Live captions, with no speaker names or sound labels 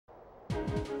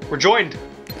We're joined.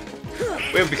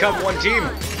 We have become one team.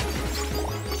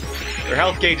 Their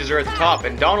health gauges are at the top,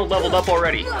 and Donald leveled up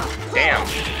already. Damn.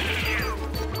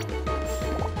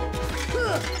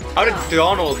 How did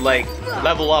Donald, like,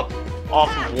 level up off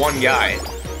of one guy?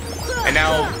 And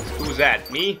now, who's that?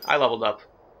 Me? I leveled up.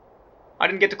 I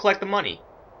didn't get to collect the money.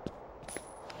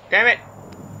 Damn it!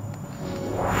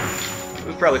 It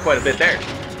was probably quite a bit there.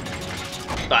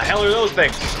 What the hell are those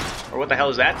things? Or what the hell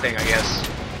is that thing, I guess?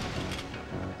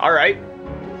 Alright.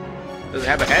 Does it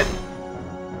have a head?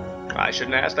 I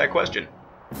shouldn't have asked that question.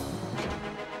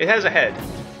 It has a head.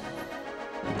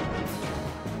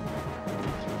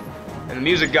 And the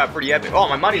music got pretty epic. Oh,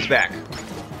 my money's back.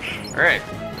 Alright.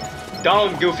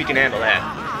 Donald and Goofy can handle that.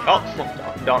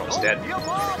 Oh, Donald's dead.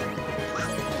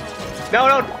 No,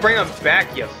 don't bring him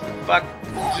back, you fuck.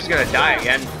 He's just gonna die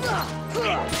again.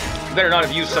 You better not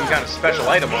have used some kind of special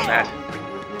item on that.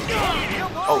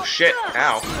 Oh shit,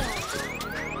 ow.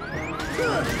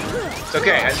 It's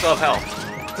okay, I still have health.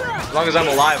 As long as I'm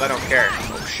alive, I don't care.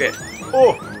 Oh shit.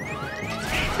 Oh!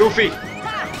 Goofy!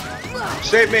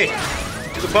 Save me!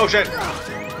 Use a potion!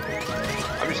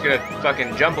 I'm just gonna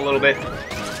fucking jump a little bit.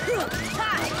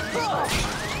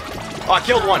 Oh, I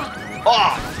killed one!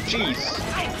 Oh, jeez.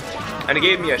 And it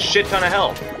gave me a shit ton of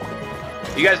health.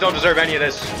 You guys don't deserve any of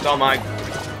this. It's all mine.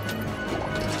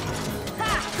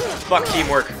 Fuck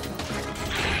teamwork.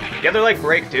 The other leg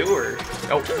break too, or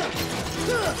nope?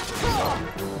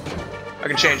 I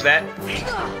can change that.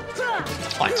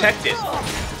 Oh, I teched it.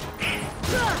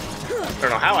 I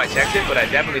don't know how I teched it, but I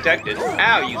definitely teched it.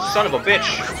 Ow, you son of a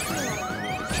bitch!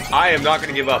 I am not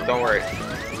gonna give up. Don't worry.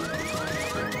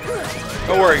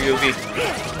 Don't worry, Goofy.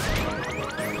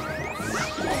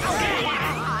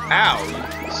 Ow,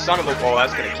 you son of a... Oh,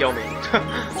 that's gonna kill me.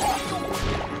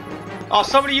 Oh,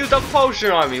 somebody used a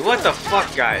potion on me. What the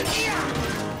fuck, guys?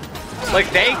 Like,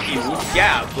 thank you.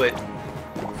 Yeah, but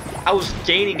I was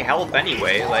gaining health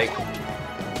anyway. Like,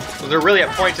 was there really a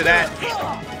point to that?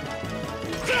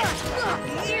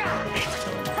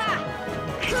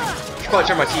 Should probably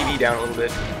turn my TV down a little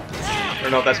bit. I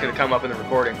don't know if that's gonna come up in the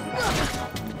recording.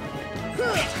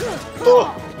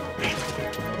 Oh!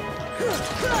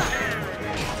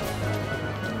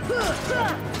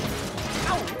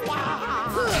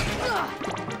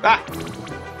 Ah!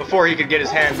 Before he could get his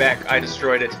hand back, I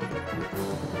destroyed it.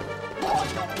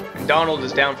 And Donald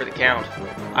is down for the count.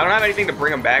 I don't have anything to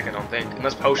bring him back, I don't think.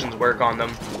 Unless potions work on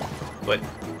them. But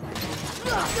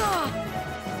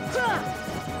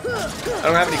I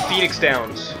don't have any Phoenix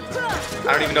Downs.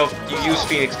 I don't even know if you use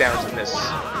Phoenix Downs in this.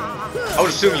 I would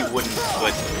assume you wouldn't,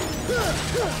 but...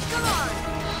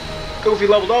 Goofy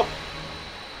leveled up!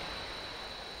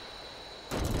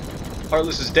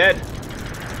 Heartless is dead.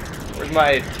 Where's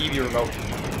my TV remote?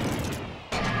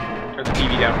 Turn the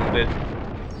TV down a little bit.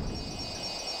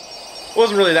 It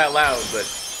wasn't really that loud, but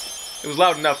it was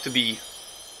loud enough to be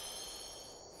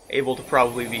able to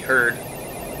probably be heard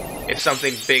if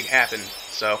something big happened,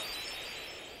 so.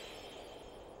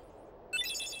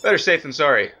 Better safe than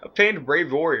sorry. Obtained a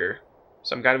Brave Warrior.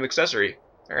 Some kind of accessory.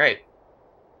 Alright.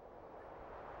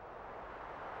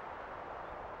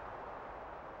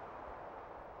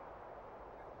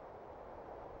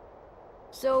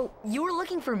 So, you were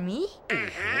looking for me?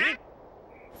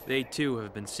 They too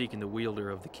have been seeking the wielder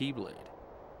of the Keyblade.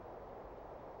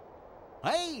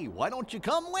 Hey, why don't you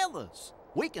come with us?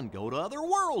 We can go to other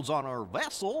worlds on our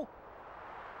vessel.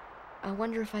 I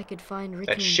wonder if I could find Ricky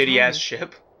That and shitty-ass Tommy.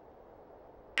 ship.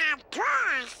 Of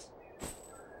course.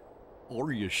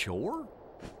 Are you sure?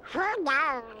 Who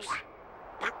knows?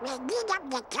 But we need them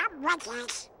to come with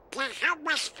us to help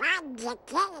us find the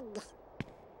king.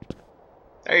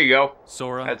 There you go.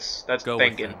 Sora, That's go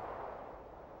thinking. with them.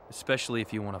 Especially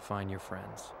if you want to find your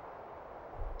friends.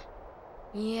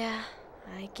 Yeah,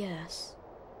 I guess.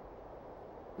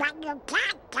 But you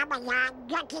can't come along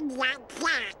looking like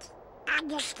that.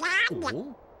 Understand?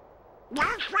 Oh, No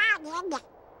frowning,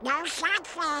 no sad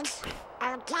face,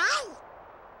 okay?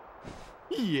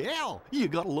 yeah, you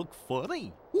gotta look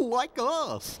funny, like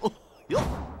us.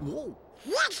 Whoa.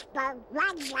 Whisper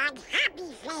runs on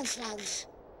happy faces.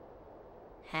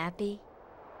 Happy?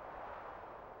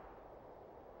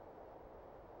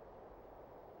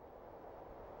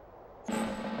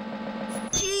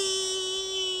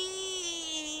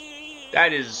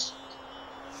 That is...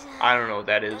 I don't know what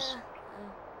that is.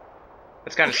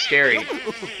 That's kind of scary.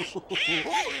 That's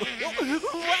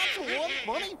one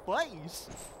funny face.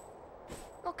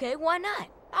 Okay, why not?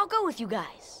 I'll go with you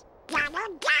guys.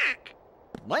 Nerdiaq.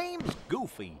 Name's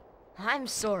Goofy. I'm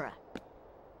Sora.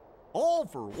 All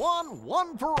for one,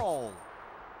 one for all.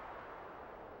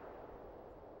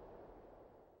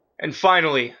 And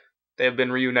finally, they have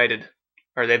been reunited.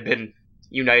 Or they've been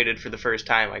united for the first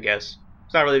time, I guess.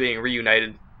 It's not really being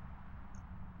reunited.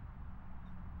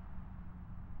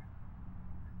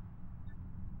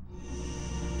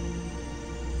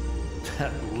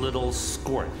 That little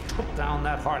squirt took down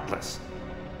that Heartless.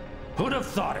 Who'd have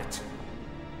thought it?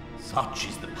 Such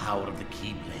is the power of the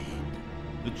Keyblade.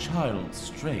 The child's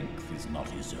strength is not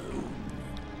his own.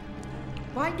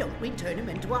 Why don't we turn him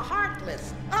into a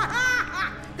Heartless?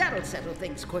 That'll settle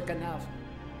things quick enough.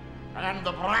 And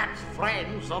the brat's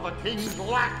friends are the king's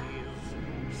lackeys.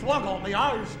 Slug on the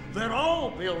eyes, they're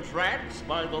all bilge rats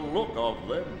by the look of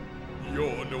them.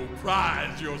 You're no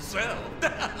prize yourself.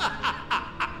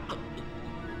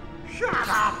 Shut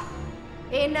up!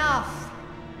 Enough!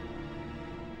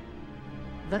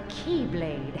 The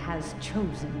Keyblade has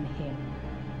chosen him.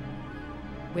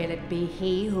 Will it be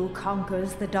he who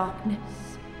conquers the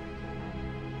darkness?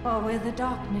 Or will the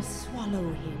darkness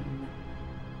swallow him?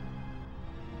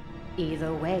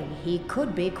 Either way, he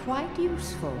could be quite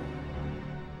useful.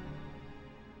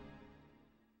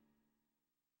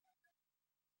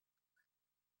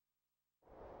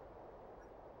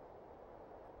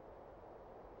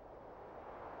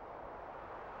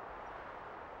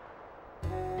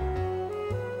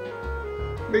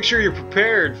 Make sure you're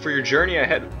prepared for your journey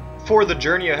ahead. For the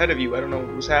journey ahead of you. I don't know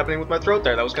what was happening with my throat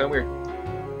there. That was kind of weird.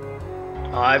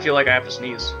 I feel like I have to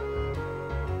sneeze.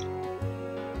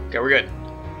 Okay, we're good.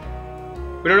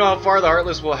 We don't know how far the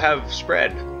Heartless will have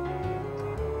spread.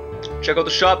 Check out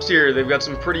the shops here. They've got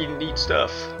some pretty neat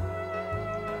stuff.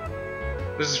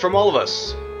 This is from all of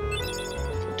us.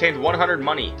 Obtained 100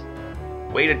 money.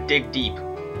 Way to dig deep.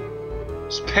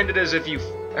 Spend it as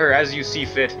you see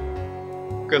fit.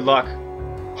 Good luck.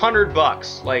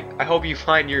 $100. Like, I hope you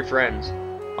find your friends.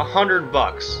 $100.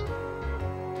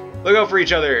 Look out for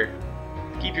each other.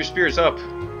 Keep your spirits up.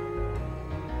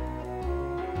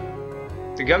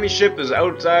 The Gummi ship is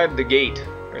outside the gate,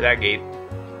 or that gate,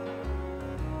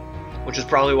 which is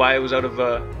probably why it was out of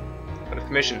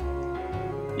commission.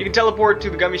 You can teleport to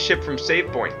the Gummi ship from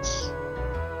save points.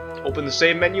 Open the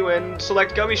save menu and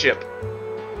select Gummi ship.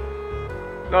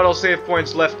 Not all save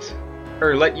points let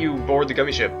you board the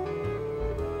Gummi ship.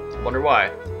 Wonder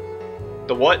why.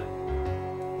 The what?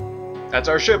 That's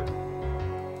our ship.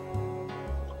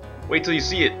 Wait till you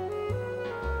see it.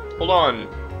 Hold on.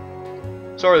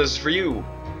 Sora, this is for you.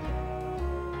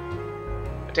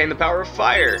 Attain the power of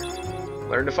fire.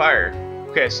 Learn to fire.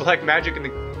 Okay, select magic and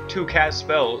the 2 cast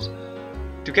spells.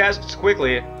 To cast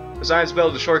quickly, assign spell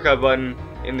to the shortcut button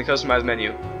in the customized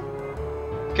menu.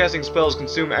 Casting spells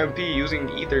consume MP using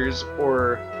ethers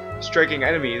or striking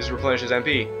enemies replenishes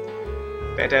MP.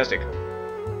 Fantastic.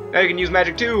 Now you can use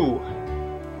magic too!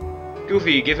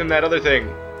 Goofy, give him that other thing.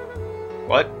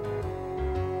 What?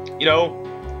 You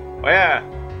know. Oh yeah.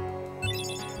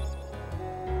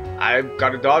 I've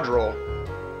got a dodge roll.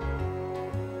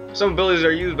 Some abilities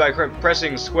are used by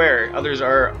pressing square, others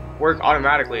work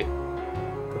automatically.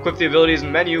 Equip the abilities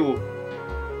menu,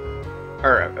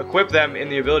 or equip them in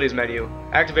the abilities menu.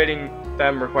 Activating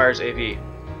them requires AP.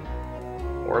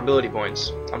 Or ability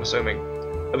points, I'm assuming.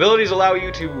 Abilities allow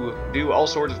you to do all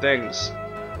sorts of things.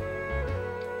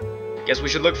 Guess we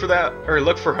should look for that, or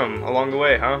look for him along the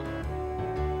way, huh?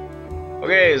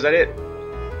 Okay, is that it?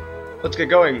 Let's get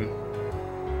going.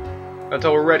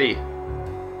 Until we're ready.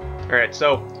 Alright,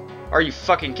 so, are you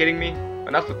fucking kidding me?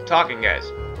 Enough with the talking, guys.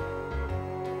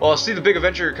 Well, I see the big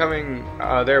adventure coming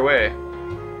their way.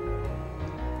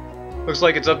 Looks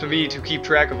like it's up to me to keep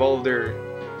track of all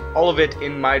of it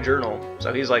in my journal.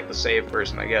 So he's like the save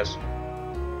person, I guess.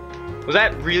 Was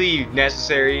that really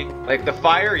necessary? Like, the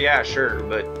fire, yeah, sure,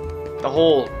 but the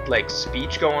whole, like,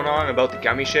 speech going on about the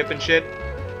Gummi ship and shit?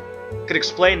 Could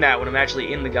explain that when I'm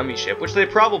actually in the Gummi ship, which they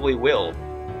probably will.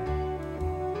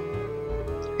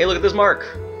 Hey, look at this mark.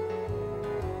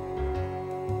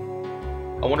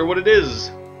 I wonder what it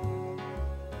is.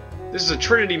 This is a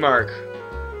Trinity mark.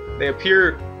 They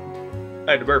appear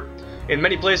in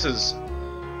many places.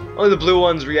 Only the blue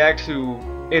ones react to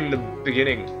in the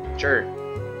beginning. Sure.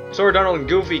 Sora, Donald, and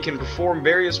Goofy can perform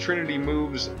various Trinity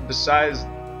moves beside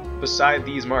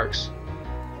these marks.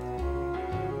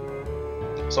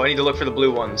 So I need to look for the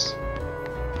blue ones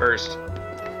first.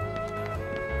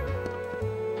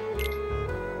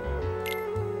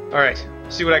 Alright,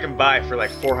 see what I can buy for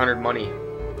like 400 money.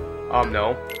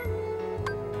 No.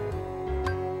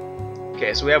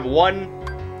 Okay, so we have one.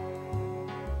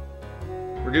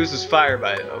 Reduces fire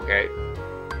by, okay.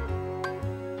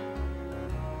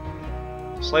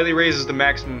 Slightly raises the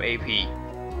maximum AP.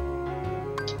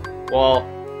 Well,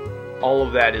 all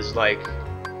of that is like...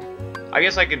 I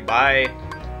guess I could buy...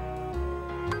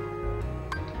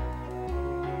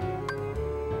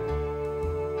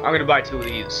 I'm gonna buy 2 of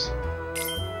these.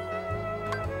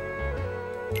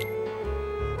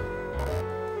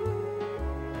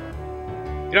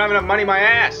 You don't have enough money, my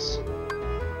ass!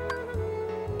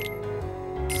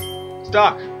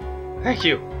 Stock! Thank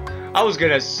you. I was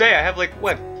gonna say, I have like,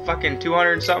 what, fucking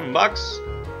 200 and something bucks?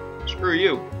 Screw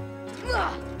you.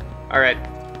 Alright,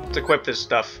 let's equip this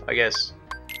stuff, I guess.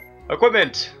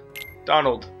 Equipment!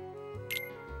 Donald.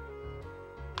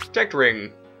 Protect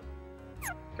ring.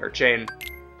 Or chain.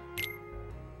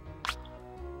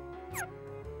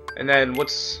 And then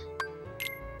what's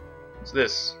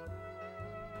this?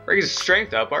 Raises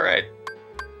strength up, alright.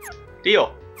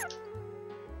 Deal.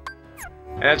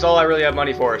 And that's all I really have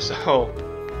money for, so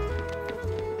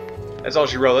that's all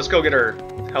she wrote. Let's go get her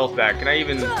health back. Can I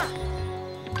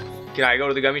go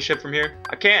to the Gummi ship from here?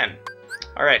 I can.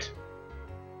 Alright.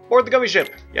 Board the Gummi ship.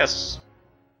 Yes.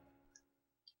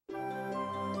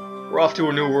 We're off to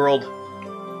a new world.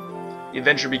 The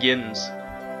adventure begins.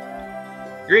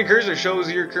 Green cursor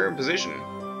shows your current position.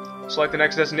 Select the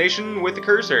next destination with the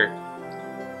cursor.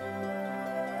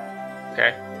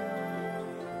 Okay.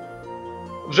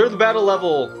 Observe the battle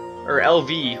level, or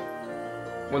LV,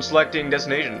 when selecting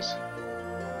destinations.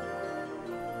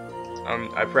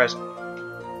 I pressed...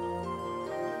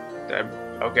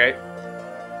 okay.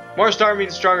 More star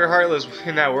means stronger heartless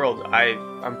in that world.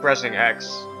 I'm pressing X.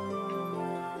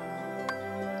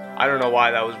 I don't know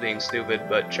why that was being stupid,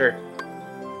 but sure.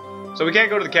 So we can't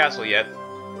go to the castle yet.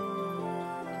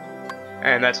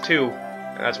 And that's 2.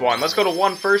 And that's 1. Let's go to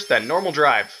 1 first then. Normal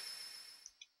drive.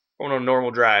 Oh no,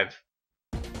 normal drive.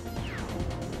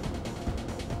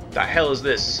 The hell is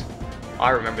this?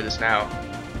 I remember this now.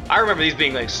 I remember these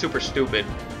being like super stupid.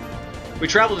 We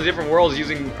travel to different worlds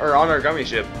on our Gummi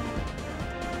ship.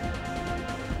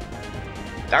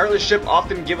 The Heartless ship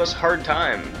often give us hard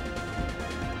time.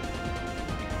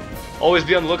 Always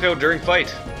be on the lookout during fight.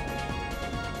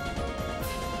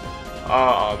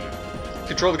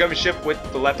 Control the Gummi ship with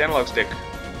the left analog stick.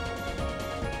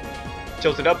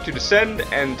 Tilt it up to descend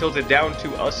and tilt it down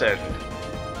to ascend.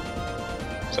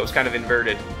 So it's kind of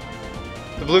inverted.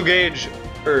 The blue gauge,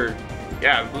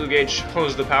 blue gauge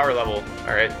shows the power level.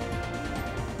 Alright.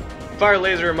 Fire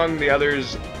laser among the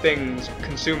others things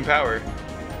consume power.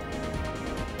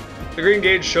 The green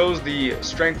gauge shows the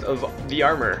strength of the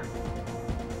armor.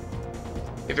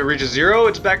 If it reaches 0,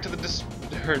 it's back to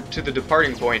the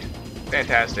departing point.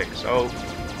 Fantastic. So,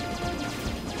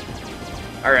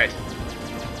 alright.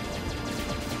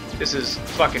 This is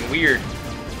fucking weird.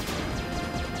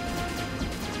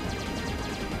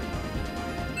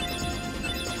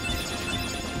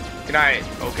 Can I?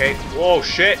 Okay. Whoa,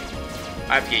 shit.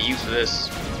 I have to get used to this.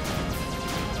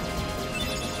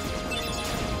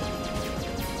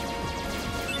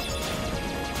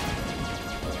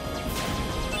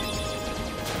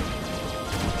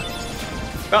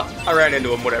 Oh, I ran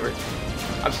into him, whatever.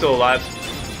 I'm still alive.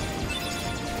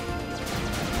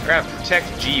 I gotta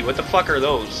protect G. What the fuck are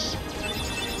those?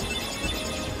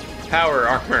 Power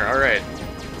armor, alright.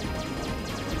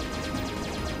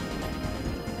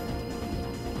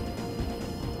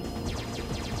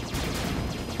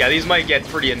 Yeah, these might get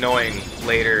pretty annoying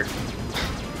later.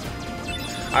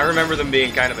 I remember them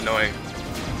being kind of annoying.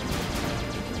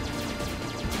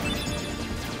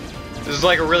 This is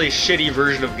like a really shitty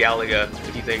version of Galaga,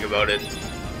 if you think about it.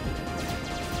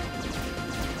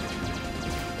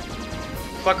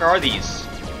 The fuck are these?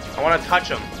 I want to touch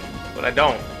them, but I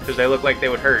don't, because they look like they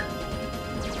would hurt.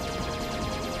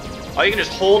 Oh, you can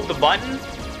just hold the button?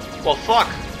 Well, fuck.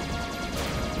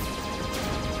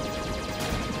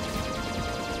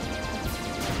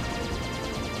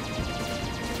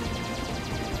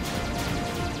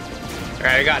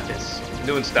 Alright, I got this. I'm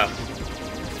doing stuff.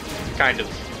 Kind of.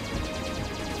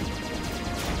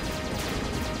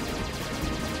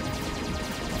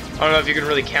 I don't know if you can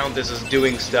really count this as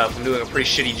doing stuff. I'm doing a pretty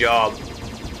shitty job.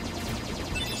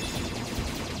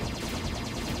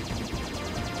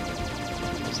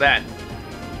 What's that?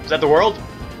 Is that the world?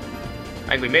 I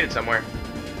think we made it somewhere.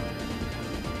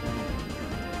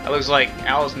 That looks like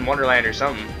Alice in Wonderland or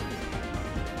something.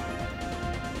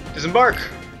 Disembark!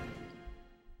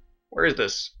 Where is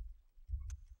this?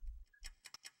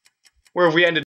 Where have we ended?